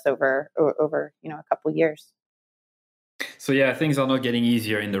process over a couple of years. So yeah, things are not getting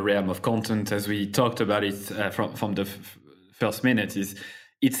easier in the realm of content, as we talked about it from the first minute.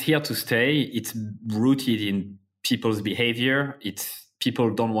 It's here to stay. It's rooted in people's behavior. People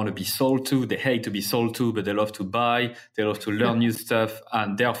don't want to be sold to. They hate to be sold to, but they love to buy. They love to learn new stuff.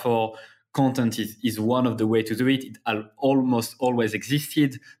 And therefore, content is one of the ways to do it. It almost always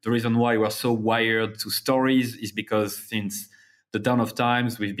existed. The reason why we're so wired to stories is because since the dawn of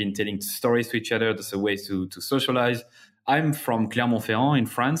times, we've been telling stories to each other. That's a way to socialize. I'm from Clermont-Ferrand in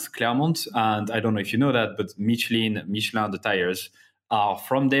France, Clermont. And I don't know if you know that, but Michelin, the tires, are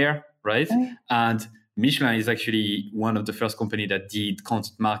from there, right? Oh. And Michelin is actually one of the first companies that did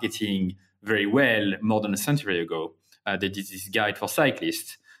content marketing very well more than a century ago. They did this guide for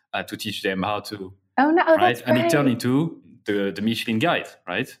cyclists to teach them how to. Oh, no, right? That's and right. It turned into the Michelin guide,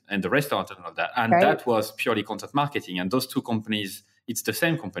 right? And the restaurant and all that. And that was purely content marketing. And those two companies, it's the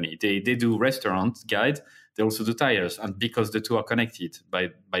same company. They do restaurant guide. They also do tires. And because the two are connected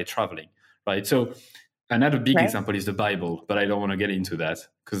by traveling, right? So another big example is the Bible, but I don't want to get into that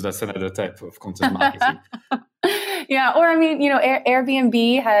because that's another type of content marketing. Yeah, or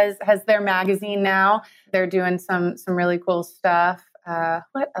Airbnb has their magazine now. They're doing some really cool stuff.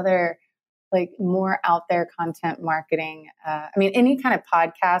 What other more out there content marketing? Any kind of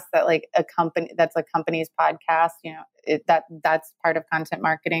podcast that a company's podcast. That's part of content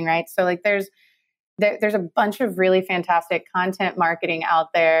marketing, right? So there's a bunch of really fantastic content marketing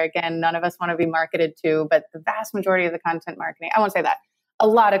out there. Again, none of us want to be marketed to, but the vast majority of the content marketing, I won't say that. A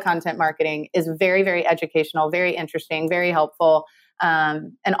lot of content marketing is very, very educational, very interesting, very helpful.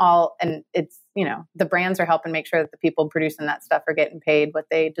 And it's, the brands are helping make sure that the people producing that stuff are getting paid what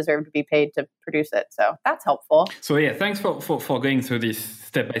they deserve to be paid to produce it. So that's helpful. So yeah, thanks for going through this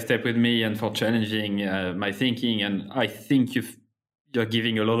step by step with me and for challenging my thinking. And I think you're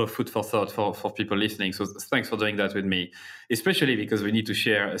giving a lot of food for thought for people listening. So thanks for doing that with me, especially because we need to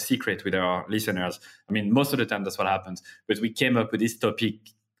share a secret with our listeners. Most of the time that's what happens. But we came up with this topic,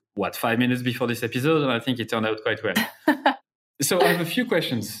 5 minutes before this episode? And I think it turned out quite well. So I have a few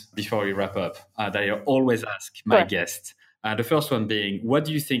questions before we wrap up that I always ask my guests. The first one being, what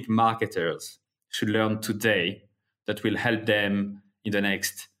do you think marketers should learn today that will help them in the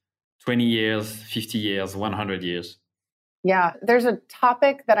next 20 years, 50 years, 100 years? Yeah, there's a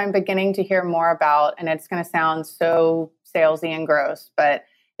topic that I'm beginning to hear more about, and it's going to sound so salesy and gross, but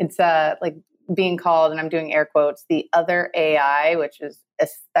it's being called, and I'm doing air quotes, the other AI, which is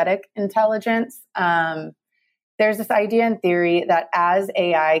aesthetic intelligence. There's this idea in theory that as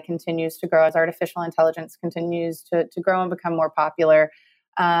AI continues to grow, as artificial intelligence continues to grow and become more popular,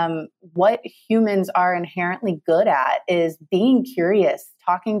 what humans are inherently good at is being curious,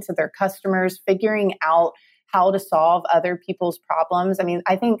 talking to their customers, figuring out how to solve other people's problems.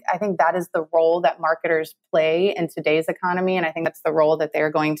 I think that is the role that marketers play in today's economy. And I think that's the role that they're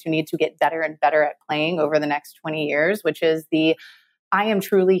going to need to get better and better at playing over the next 20 years, which is I am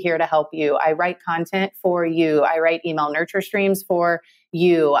truly here to help you. I write content for you. I write email nurture streams for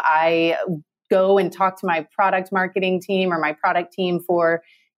you. I go and talk to my product marketing team or my product team for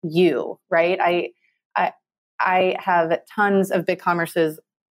you, right? I have tons of BigCommerce's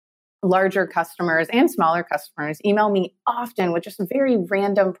larger customers and smaller customers email me often with just very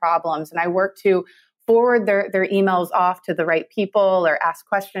random problems. And I work to forward their emails off to the right people or ask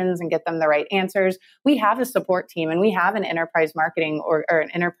questions and get them the right answers. We have a support team and we have an enterprise marketing or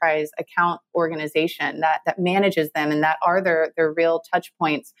an enterprise account organization that manages them, and that are their real touch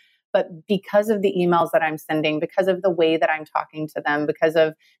points. But because of the emails that I'm sending, because of the way that I'm talking to them, because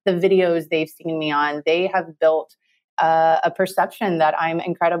of the videos they've seen me on, they have built a perception that I'm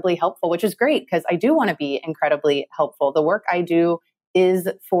incredibly helpful, which is great because I do want to be incredibly helpful. The work I do is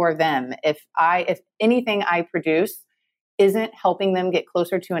for them. If anything I produce isn't helping them get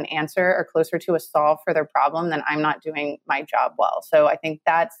closer to an answer or closer to a solve for their problem, then I'm not doing my job well. So I think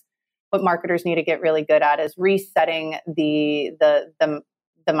that's what marketers need to get really good at, is resetting the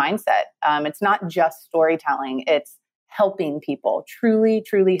mindset. It's not just storytelling. It's helping people, truly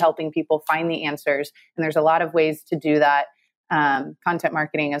helping people find the answers. And there's a lot of ways to do that. Content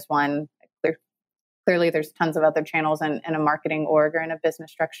marketing is one. Clearly, there's tons of other channels in a marketing org or in a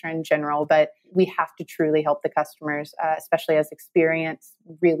business structure in general, but we have to truly help the customers, especially as experience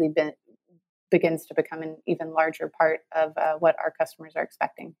really begins to become an even larger part of what our customers are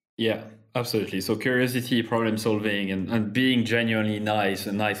expecting. Yeah, absolutely. So curiosity, problem solving, and being genuinely nice,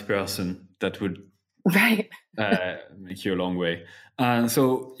 a nice person, that would right make you a long way.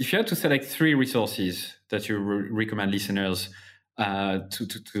 So if you had to select 3 resources that you recommend listeners to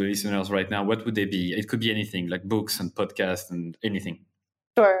listeners right now, what would they be? It could be anything, like books and podcasts and anything.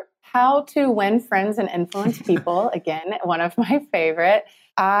 Sure. How to Win Friends and Influence People. Again, one of my favorite.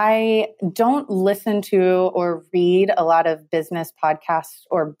 I don't listen to or read a lot of business podcasts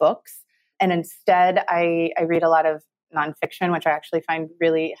or books. And instead, I read a lot of nonfiction, which I actually find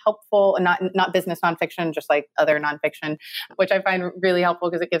really helpful. Not business nonfiction, just like other nonfiction, which I find really helpful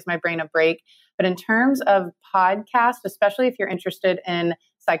because it gives my brain a break. But in terms of podcasts, especially if you're interested in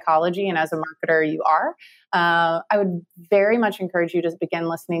psychology, and as a marketer you are, I would very much encourage you to begin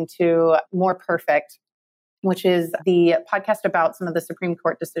listening to More Perfect, which is the podcast about some of the Supreme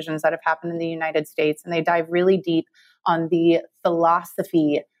Court decisions that have happened in the United States. And they dive really deep on the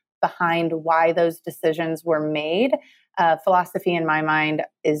philosophy behind why those decisions were made. Philosophy, in my mind,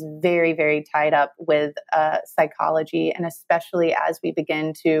 is very, very tied up with psychology, and especially as we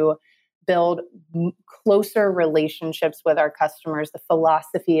begin to build closer relationships with our customers, the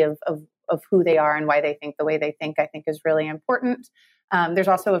philosophy of who they are and why they think the way they think, I think, is really important. There's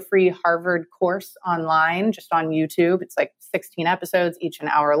also a free Harvard course online, just on YouTube. It's like 16 episodes, each an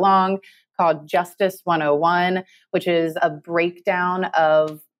hour long, called Justice 101, which is a breakdown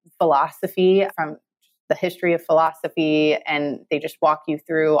of philosophy from the history of philosophy. And they just walk you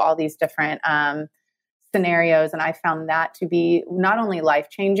through all these different scenarios. And I found that to be not only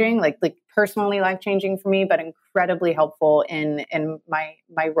life-changing, like personally life-changing for me, but incredibly helpful in my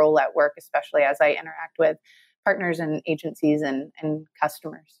role at work, especially as I interact with partners and agencies and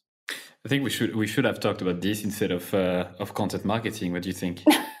customers. I think we should have talked about this instead of content marketing. What do you think?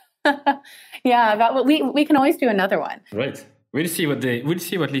 Yeah, we can always do another one. Right. We'll see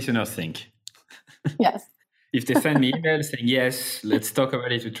what listeners think. Yes. If they send me emails saying, yes, let's talk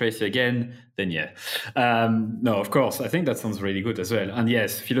about it with Tracy again, then yeah. No, of course, I think that sounds really good as well. And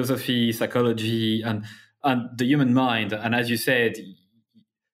yes, philosophy, psychology, and the human mind. And as you said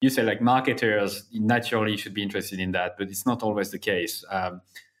like marketers naturally should be interested in that, but it's not always the case.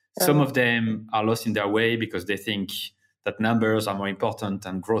 Some of them are lost in their way because they think that numbers are more important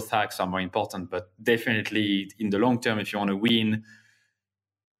and growth hacks are more important. But definitely in the long term, if you want to win,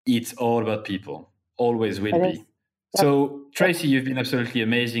 it's all about people. Always will be. So Tracy, you've been absolutely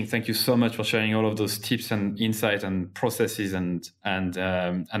amazing. Thank you so much for sharing all of those tips and insights and processes and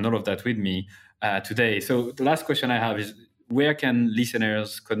all of that with me today. So the last question I have is, where can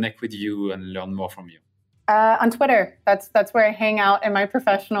listeners connect with you and learn more from you? On Twitter. That's where I hang out in my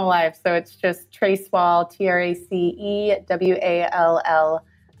professional life. So it's just Tracewall, TRACEWALL.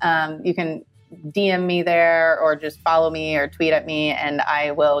 You can DM me there or just follow me or tweet at me and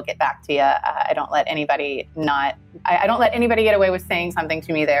I will get back to you. I don't let anybody get away with saying something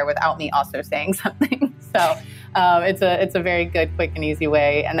to me there without me also saying something. So it's a very good, quick and easy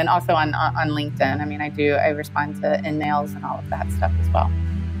way. And then also on LinkedIn. I mean, I respond to emails and all of that stuff as well.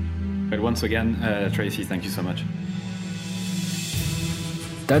 But once again, Tracy, thank you so much.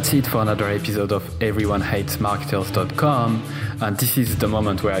 That's it for another episode of EveryoneHatesMarketers.com. And this is the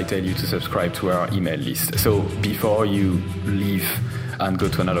moment where I tell you to subscribe to our email list. So before you leave and go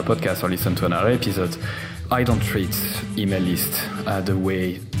to another podcast or listen to another episode, I don't treat email list the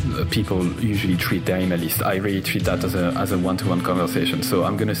way people usually treat their email list. I really treat that as a one-to-one conversation. So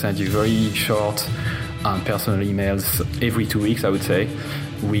I'm going to send you very short and personal emails every 2 weeks, I would say.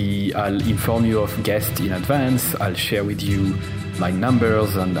 I'll inform you of guests in advance. I'll share with you my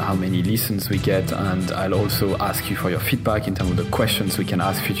numbers and how many listens we get, and I'll also ask you for your feedback in terms of the questions we can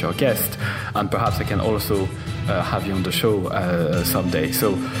ask future guests, and perhaps I can also have you on the show someday.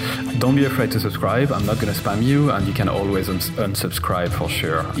 So don't be afraid to subscribe. I'm not going to spam you, and you can always unsubscribe for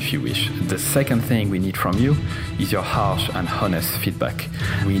sure if you wish. The second thing we need from you is your harsh and honest feedback.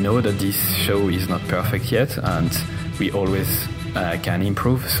 We know that this show is not perfect yet, and we always can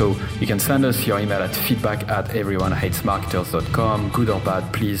improve. So you can send us your email at feedback@everyonehatesmarketers.com. Good or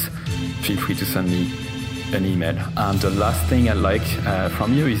bad, please feel free to send me an email. And the last thing I'd like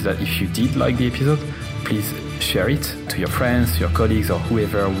from you is that if you did like the episode, please share it to your friends, your colleagues, or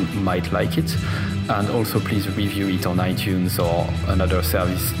whoever might like it. And also please review it on iTunes or another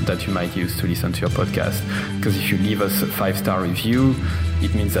service that you might use to listen to your podcast. Because if you leave us a 5-star review,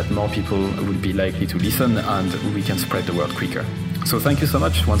 it means that more people will be likely to listen and we can spread the word quicker. So thank you so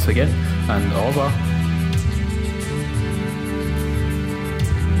much once again, and au revoir.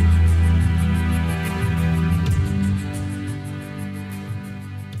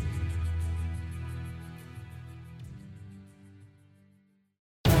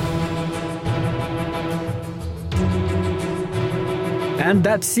 And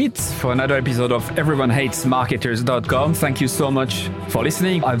that's it for another episode of EveryoneHatesMarketers.com. Thank you so much for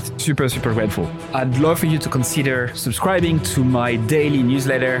listening. I'm super grateful. I'd love for you to consider subscribing to my daily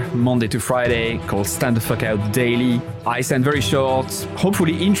newsletter, Monday to Friday, called Stand the Fuck Out Daily. I send very short,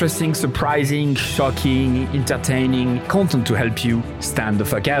 hopefully interesting, surprising, shocking, entertaining content to help you stand the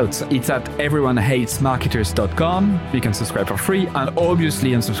fuck out. It's at EveryoneHatesMarketers.com. You can subscribe for free and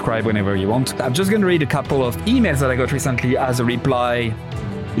obviously unsubscribe whenever you want. I'm just going to read a couple of emails that I got recently as a reply.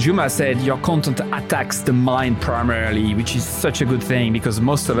 Juma said, your content attacks the mind primarily, which is such a good thing because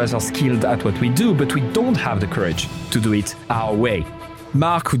most of us are skilled at what we do, but we don't have the courage to do it our way.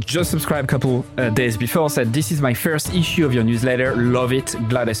 Mark, who just subscribed a couple days before, said, this is my first issue of your newsletter. Love it.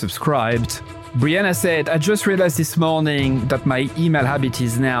 Glad I subscribed. Brianna said, I just realized this morning that my email habit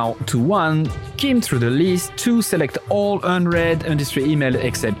is now to 1, skim through the list, 2, select all unread industry email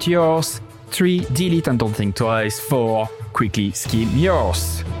except yours, 3, delete and don't think twice, 4, quickly skim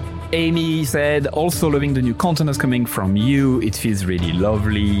yours. Amy said, also loving the new content that's coming from you. It feels really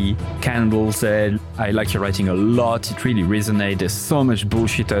lovely. Campbell said, I like your writing a lot. It really resonates. There's so much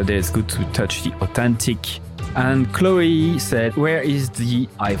bullshit out there. It's good to touch the authentic. And Chloe said, where is the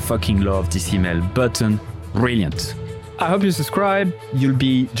I fucking love this email button? Brilliant. I hope you subscribe. You'll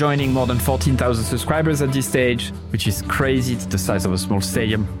be joining more than 14,000 subscribers at this stage, which is crazy. It's the size of a small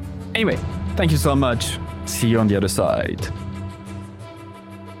stadium. Anyway, thank you so much. See you on the other side.